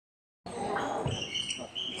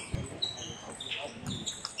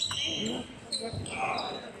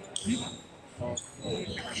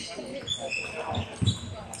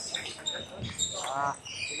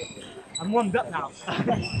I'm warmed up now.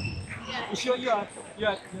 You sure you're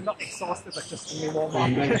not exhausted, but just a little more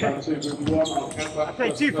warm? I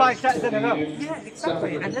played 2 5 sets in a row. Yeah,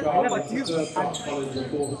 exactly. And then I never do. You're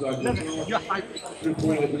hyped.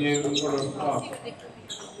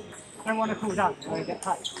 I want to cool down. I want to get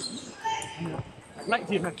tight. I'd like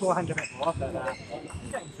to use my 400 before, but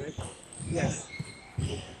getting through. Yes.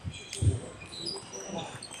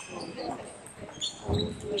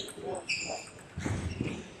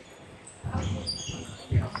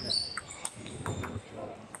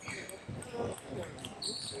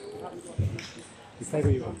 Say who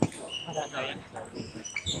you are. I don't know yet.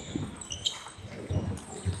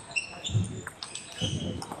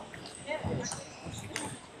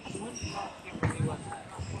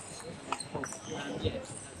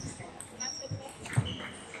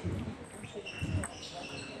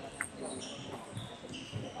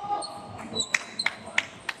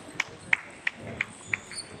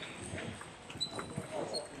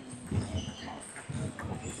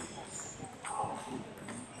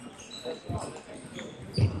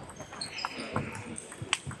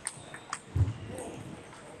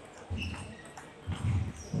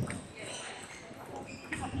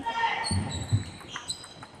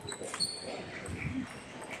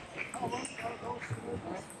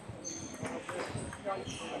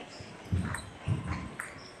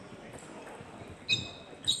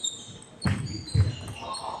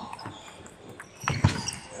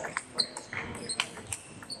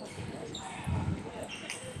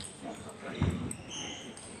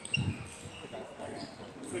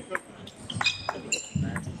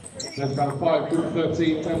 Next round 5, group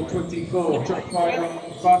 13, table 24, track final,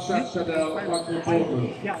 Barsha Shadell, Michael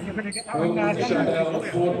Boardman. Boardman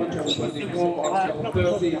Shadell, Boardman, table 24, on table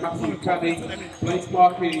 30, Happy Caddy, Blake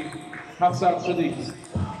Markey, Hassan Sadiq.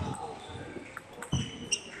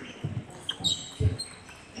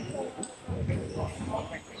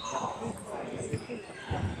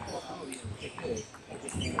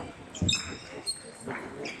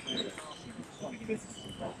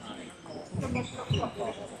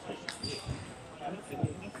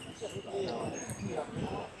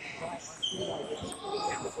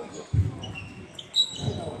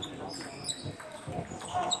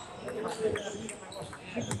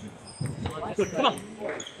 Good, come on.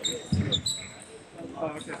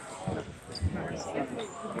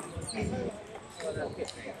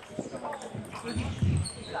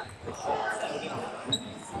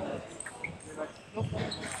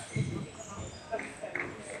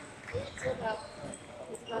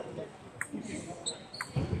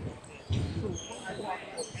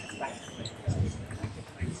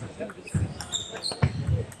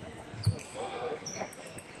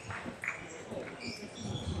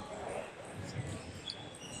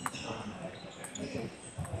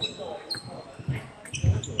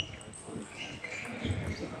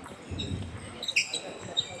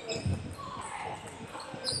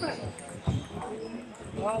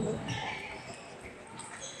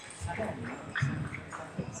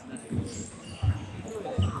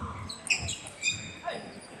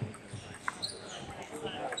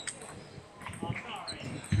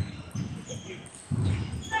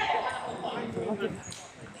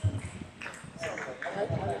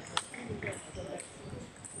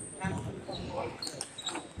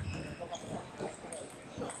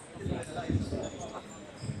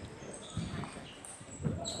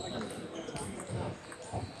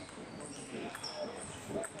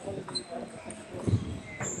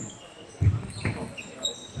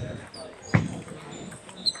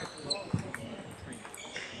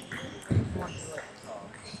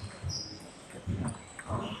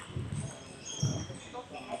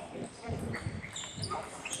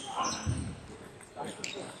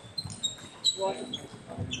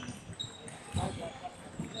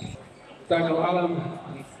 Daniel Allen.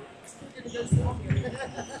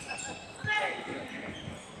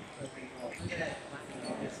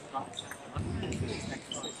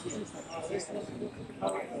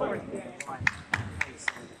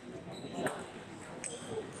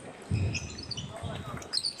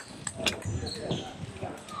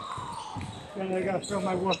 Then I gotta throw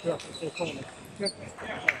my water up if they call me.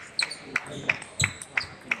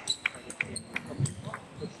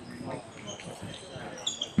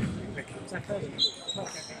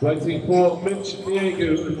 24, Mitch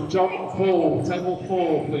Diego and John Hall, table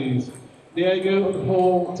 4, please. Diego and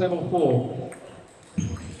Hall, table 4.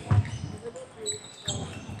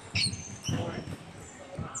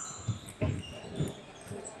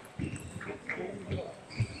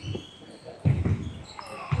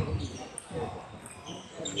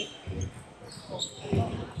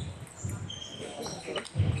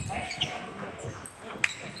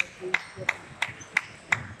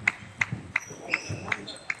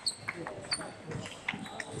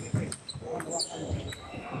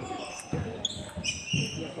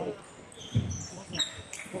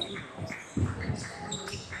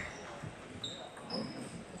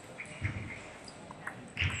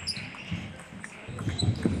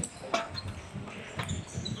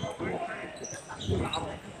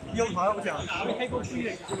 鐘台好似話你 K 公司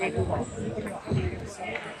嚟做咩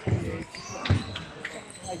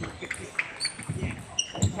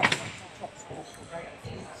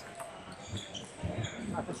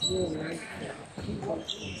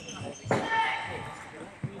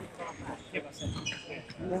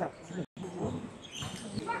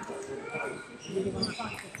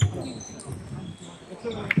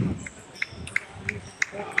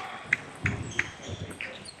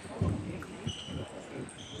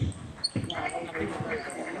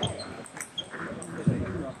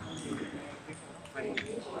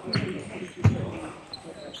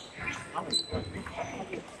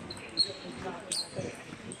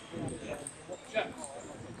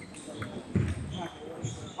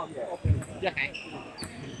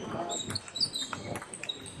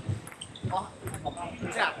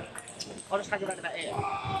？I'll just hang around about here.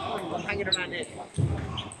 I'm hanging around here.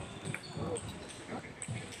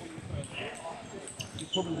 You're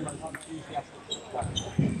probably the most enthusiastic.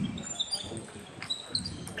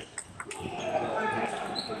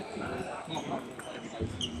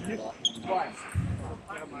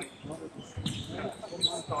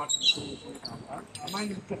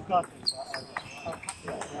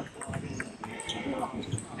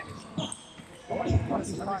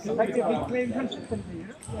 Effectively playing consistently, you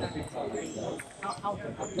know?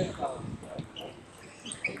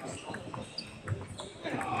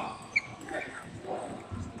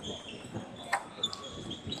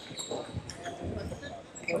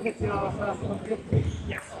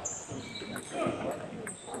 Yes.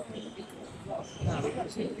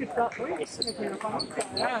 Good start for you.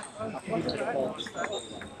 Yeah.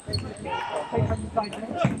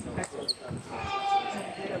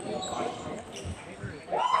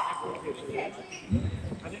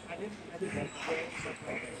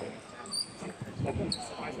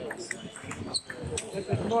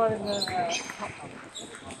 There's more in the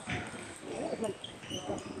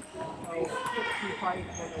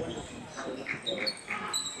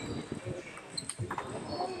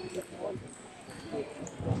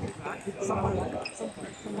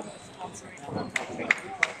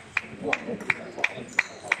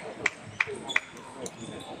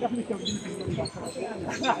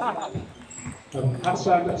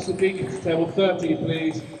Hassan Siddiq to table 30,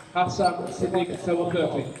 please. Hassan Siddiq to table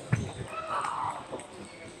 30.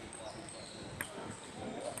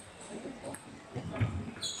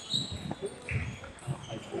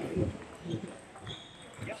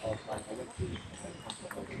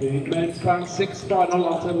 The men's band 6 final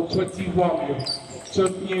on table 21.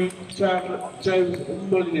 Chan James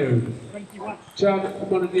Molyneux. Chan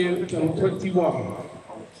Molyneux, table 21.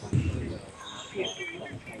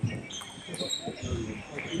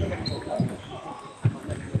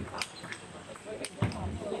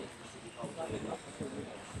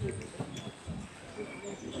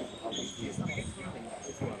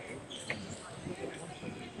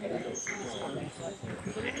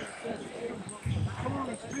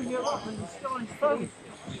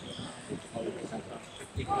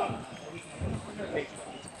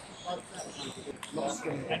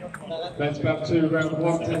 Men's band 2, round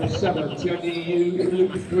 1, table 7. Tierney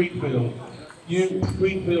Luke Greenfield.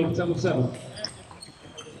 Greenfield, table 7.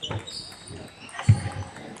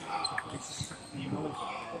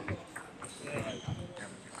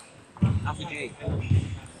 Alpha G.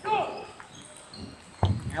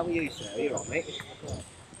 How are you, sir? Are you all right, mate?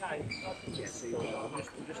 Yes, I'm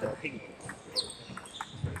just a pink.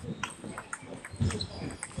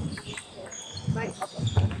 Mate,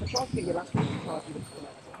 I tried to get you last week.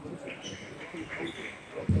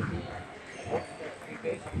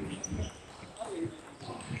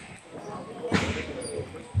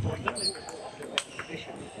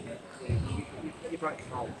 You broke the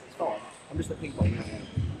mold. It's fine. I'm just a ping pong.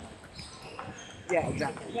 Yeah,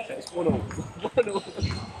 exactly. So it's 1-1. 1-1.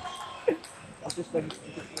 I've just been.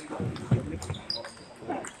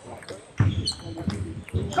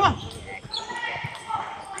 Come on!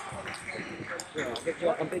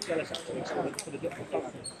 Yeah, I'm a bit jealous actually. For the different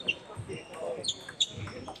colour.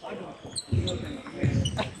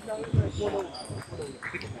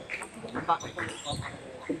 I'm back.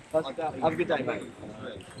 Have a good day, mate.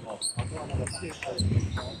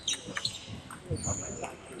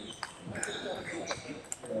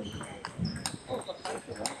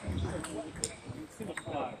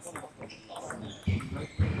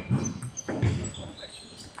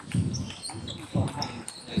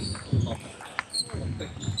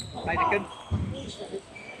 Hey, Diccon.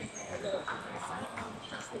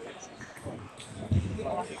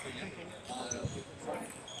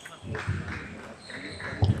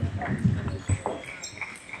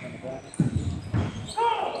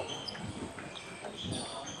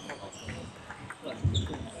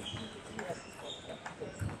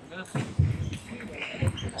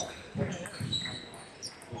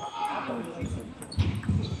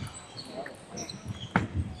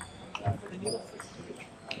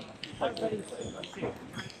 I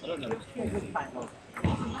don't know.